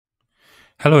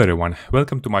Hello everyone,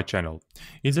 welcome to my channel.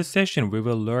 In this session, we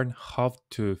will learn how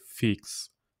to fix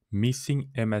missing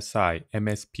MSI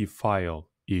MSP file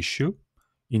issue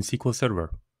in SQL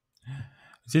Server.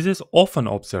 This is often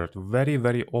observed,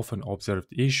 very often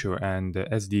observed issue, and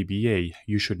as DBA,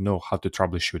 you should know how to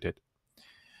troubleshoot it.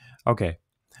 Okay,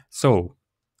 so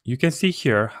you can see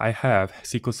here I have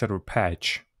SQL Server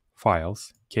patch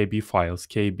files, KB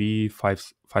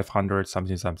 500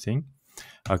 something.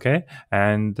 Okay,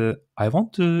 and I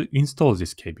want to install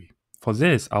this KB. For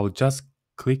this, I'll just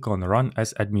click on run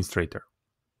as administrator.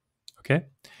 Okay,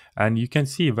 and you can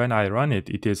see when I run it,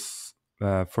 it is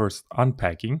first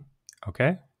unpacking.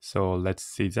 Okay, so let's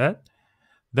see that.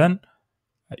 Then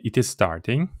it is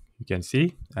starting, you can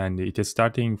see, and it is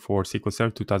starting for SQL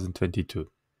Server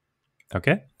 2022.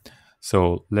 Okay,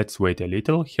 so let's wait a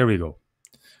little. Here we go.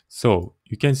 So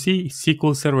you can see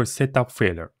SQL Server setup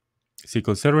failure.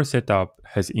 SQL Server setup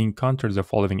has encountered the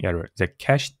following error. The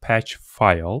cached patch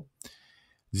file,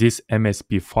 this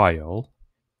MSP file,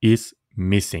 is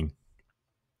missing.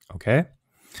 Okay,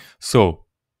 so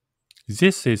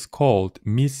this is called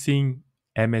missing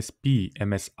MSP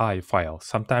MSI file.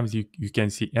 Sometimes you can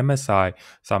see MSI,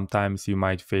 sometimes you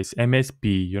might face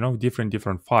MSP,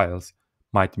 different files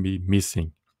might be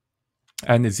missing.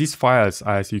 And these files,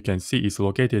 as you can see, is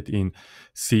located in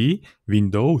C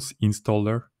Windows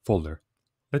installer folder.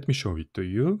 Let me show it to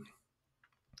you.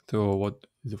 So what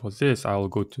for this, I will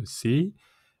go to C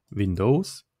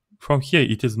Windows. From here,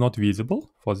 it is not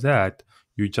visible. For that,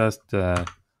 you just do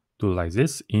like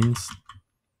this,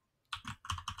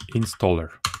 installer.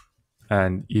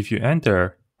 And if you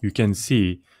enter, you can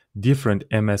see different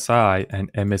MSI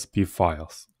and MSP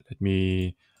files. Let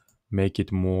me make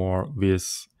it more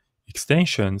with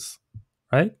extensions,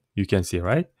 right? You can see,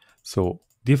 right? So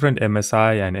different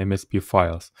MSI and MSP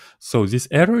files. So this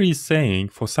error is saying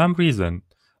for some reason,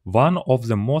 one of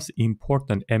the most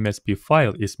important MSP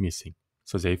file is missing.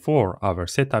 So therefore, our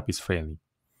setup is failing.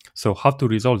 So how to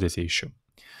resolve this issue?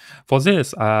 For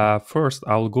this, first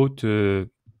I'll go to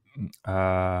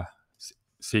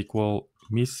SQL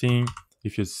missing.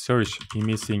 If you search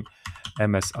missing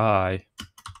MSI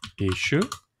issue,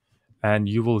 and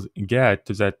you will get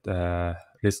to that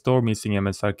restore missing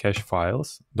MSI cache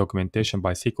files documentation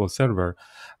by SQL Server.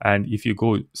 And if you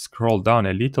go scroll down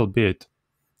a little bit,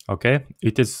 okay,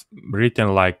 it is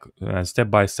written like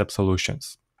step-by-step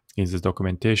solutions in this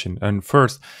documentation. And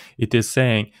first, it is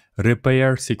saying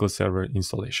repair SQL Server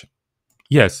installation.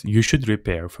 Yes, you should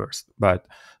repair first, but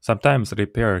sometimes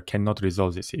repair cannot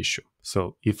resolve this issue.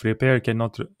 So if repair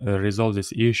cannot resolve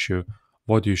this issue,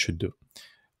 what you should do?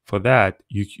 For that,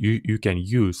 you can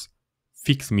use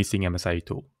FixMissingMSI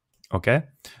tool. Okay,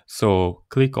 so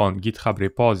click on GitHub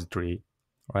repository,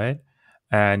 right?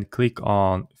 And click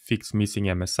on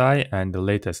FixMissingMSI and the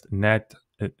latest net.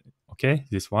 Okay,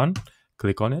 this one.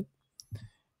 Click on it.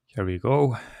 Here we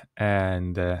go.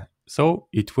 And so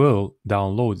it will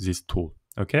download this tool.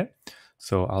 Okay,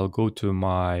 so I'll go to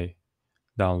my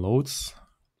downloads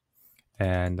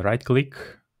and right click,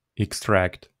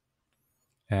 extract,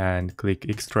 and click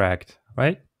extract,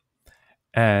 right?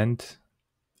 And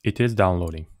it is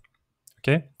downloading.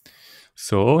 Okay,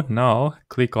 so now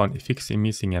click on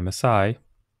FixMissingMSI.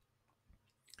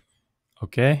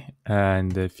 Okay,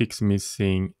 and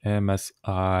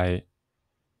FixMissingMSI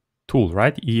tool,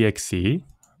 right? EXE,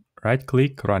 right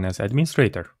click, run as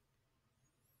administrator.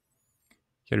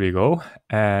 Here we go,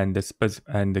 and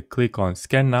click on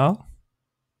scan now.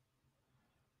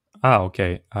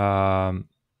 Okay.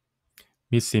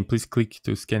 Missing, please click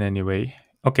to scan anyway.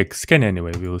 Okay, scan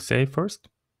anyway, we will say first.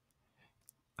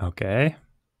 Okay.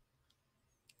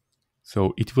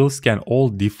 So it will scan all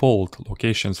default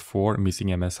locations for missing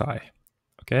MSI.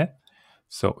 Okay.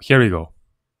 So here we go.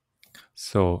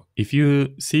 So if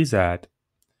you see that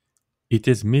it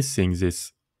is missing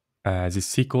this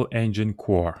SQL engine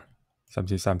core,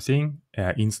 something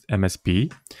inst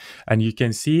MSP, and you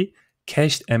can see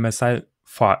cached MSI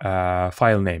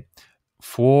file name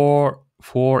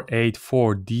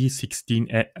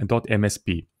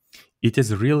 484d16.msp. It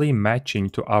is really matching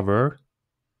to our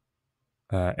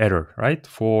error, right?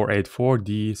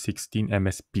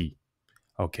 484d16msp.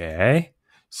 Okay,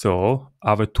 so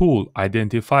our tool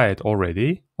identified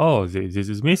already. Oh, this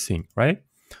is missing, right?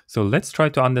 So let's try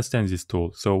to understand this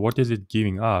tool. So what is it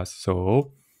giving us?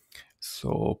 So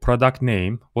product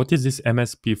name, what is this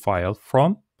MSP file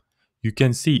from? You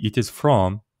can see it is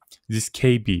from this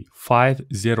KB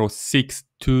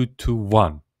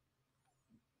 506221.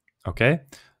 Okay,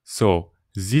 so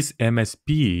this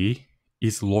MSP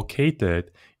is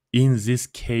located in this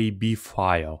KB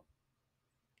file.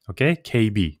 Okay,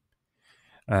 KB.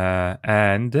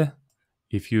 And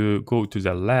if you go to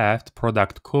the left,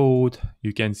 product code,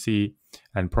 you can see,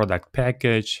 and product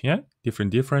package, yeah,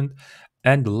 different.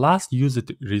 And the last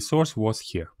used resource was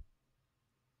here.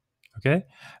 Okay,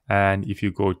 and if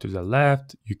you go to the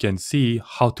left, you can see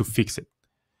how to fix it.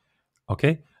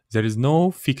 Okay, there is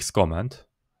no fix command,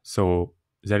 so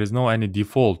there is no any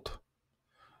default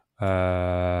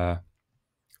for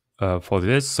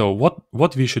this. So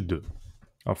what we should do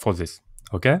for this?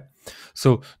 Okay,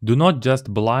 so do not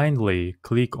just blindly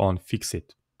click on fix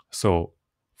it. So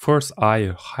first,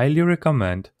 I highly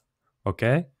recommend,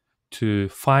 okay, to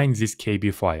find this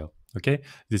KB file. Okay,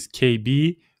 this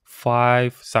KB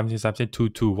 5 something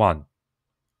 221,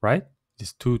 right?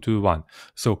 This 221.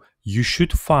 So you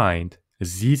should find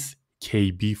this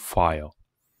KB file.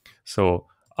 So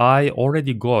I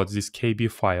already got this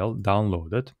KB file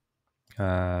downloaded.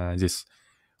 This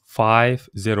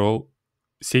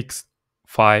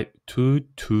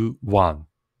 5065221.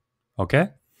 Okay.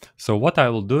 So what I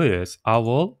will do is I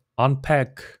will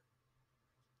unpack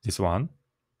this one.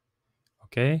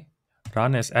 Okay.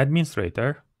 Run as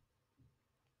administrator.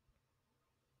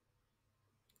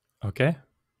 Okay.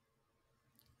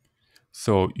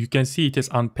 So you can see it is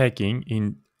unpacking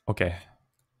in, okay.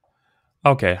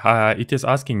 Okay, it is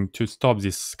asking to stop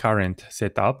this current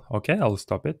setup. Okay, I'll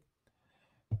stop it.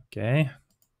 Okay.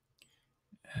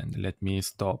 And let me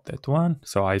stop that one.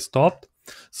 So I stopped.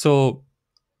 So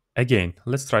again,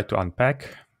 let's try to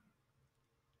unpack.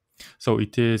 So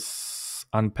it is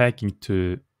unpacking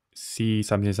to see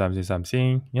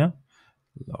something. Yeah.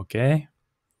 Okay.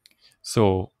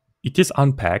 So it is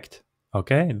unpacked.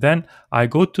 Okay. Then I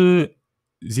go to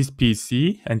this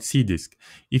PC and C disk.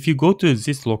 If you go to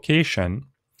this location,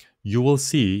 you will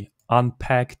see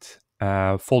unpacked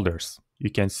folders.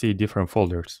 You can see different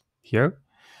folders here.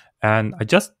 And I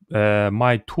just,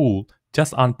 my tool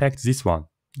just unpacked this one,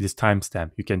 this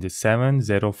timestamp. You can do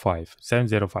 705.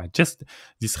 Just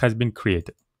this has been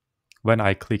created when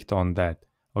I clicked on that.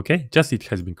 Okay, just it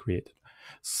has been created.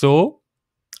 So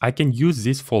I can use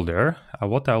this folder.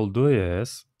 What I'll do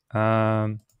is,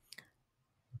 okay,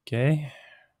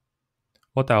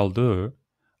 what I'll do,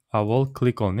 I will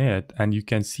click on it and you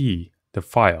can see the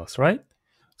files, right?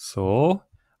 So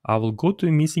I will go to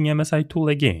missing MSI tool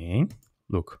again.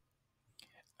 Look,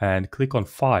 and click on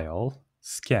file,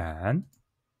 scan,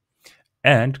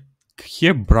 and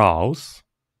here browse,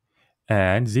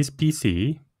 and this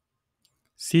PC,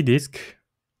 C disk,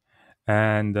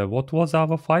 and what was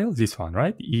our file? This one,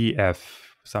 right?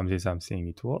 EF something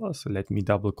it was. Let me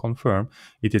double confirm.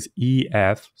 It is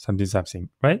EF something,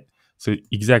 right? So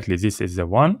exactly this is the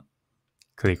one.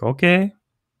 Click OK.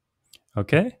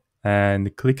 Okay,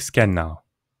 and click scan now.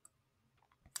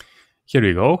 Here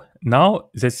we go. Now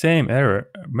the same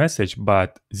error message,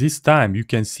 but this time you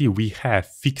can see we have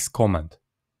fix command.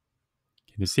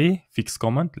 Can you see fix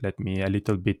command? Let me a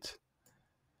little bit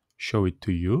show it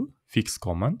to you. Fix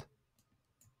command.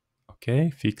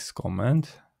 Okay, fix command.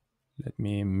 Let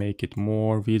me make it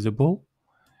more visible.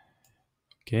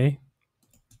 Okay.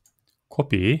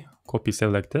 Copy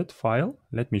selected file.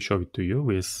 Let me show it to you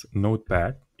with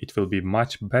Notepad. It will be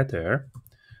much better.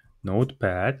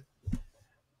 Notepad,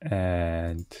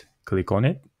 and click on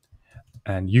it.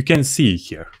 And you can see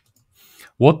here.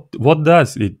 What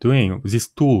does it doing? This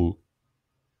tool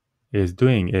is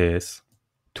doing is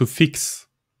to fix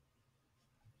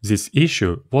this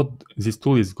issue. What this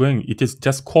tool is going, it is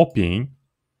just copying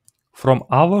from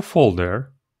our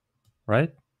folder,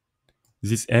 right?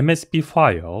 This MSP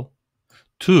file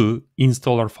to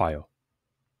installer file.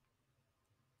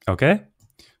 Okay?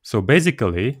 So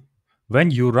basically,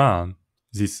 when you run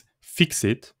this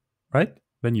fixit, right?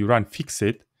 When you run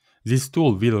fixit, this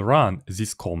tool will run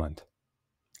this command.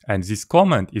 And this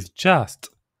command is just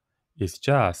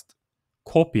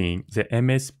copying the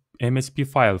MSP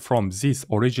file from this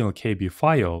original KB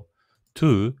file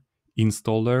to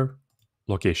installer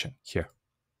location here.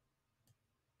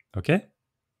 Okay,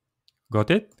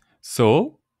 got it?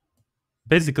 So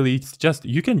basically it's just,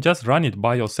 you can just run it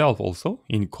by yourself also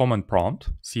in command prompt,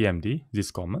 cmd,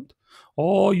 this command,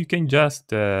 or you can just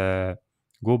go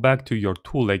back to your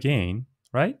tool again,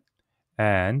 right?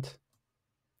 And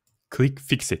click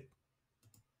fix it.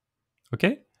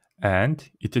 Okay,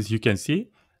 and it is, you can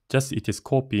see, just it is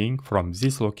copying from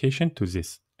this location to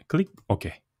this. Click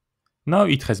OK. Now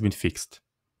it has been fixed,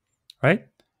 right?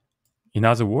 In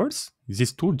other words,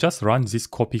 this tool just runs this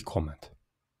copy command.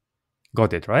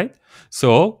 Got it, right?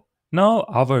 So now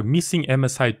our missing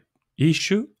MSI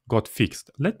issue got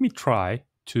fixed. Let me try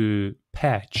to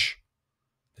patch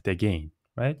it again,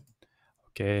 right?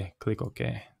 Okay, click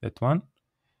OK, that one.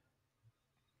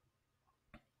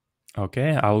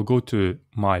 Okay, I will go to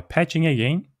my patching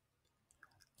again,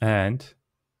 and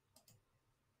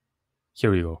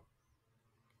here we go.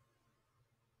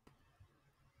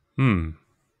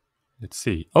 Let's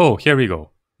see. Oh, here we go.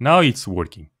 Now it's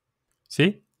working.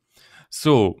 See?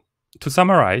 So, to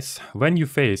summarize, when you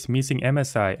face missing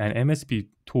MSI and MSP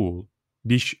tool,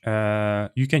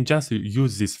 you can just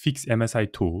use this Fix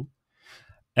MSI tool.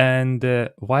 And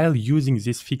while using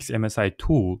this Fix MSI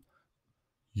tool,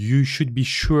 you should be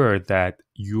sure that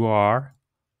you are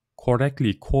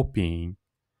correctly copying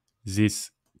this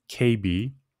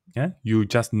KB. Yeah? You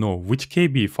just know which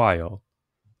KB file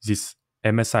this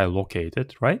MSI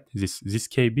located, right? This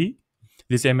KB,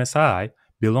 this MSI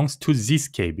belongs to this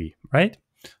KB, right?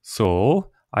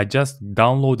 So I just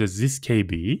downloaded this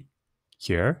KB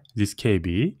here, this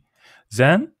KB,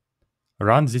 then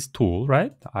run this tool,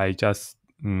 right? I just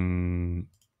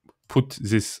put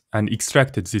this and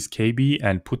extracted this KB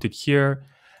and put it here,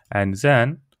 and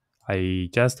then I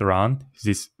just run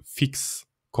this fix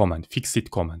command, fix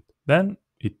it command. Then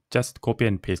it just copy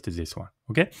and paste this one.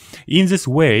 Okay. In this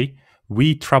way,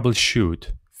 we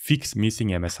troubleshoot fix missing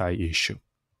MSI issue.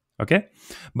 Okay.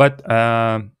 But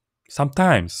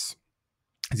sometimes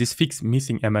this fix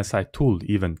missing MSI tool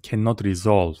even cannot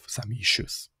resolve some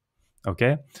issues.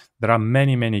 Okay, there are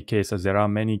many cases. There are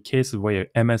many cases where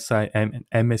MSI and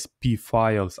MSP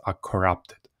files are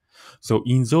corrupted. So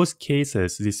in those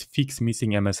cases, this fix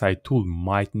missing MSI tool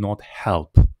might not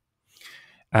help.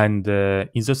 And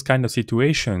in those kind of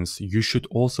situations, you should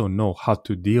also know how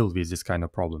to deal with this kind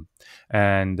of problem.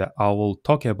 And I will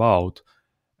talk about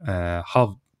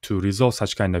how to resolve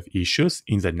such kind of issues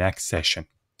in the next session.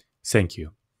 Thank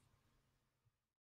you.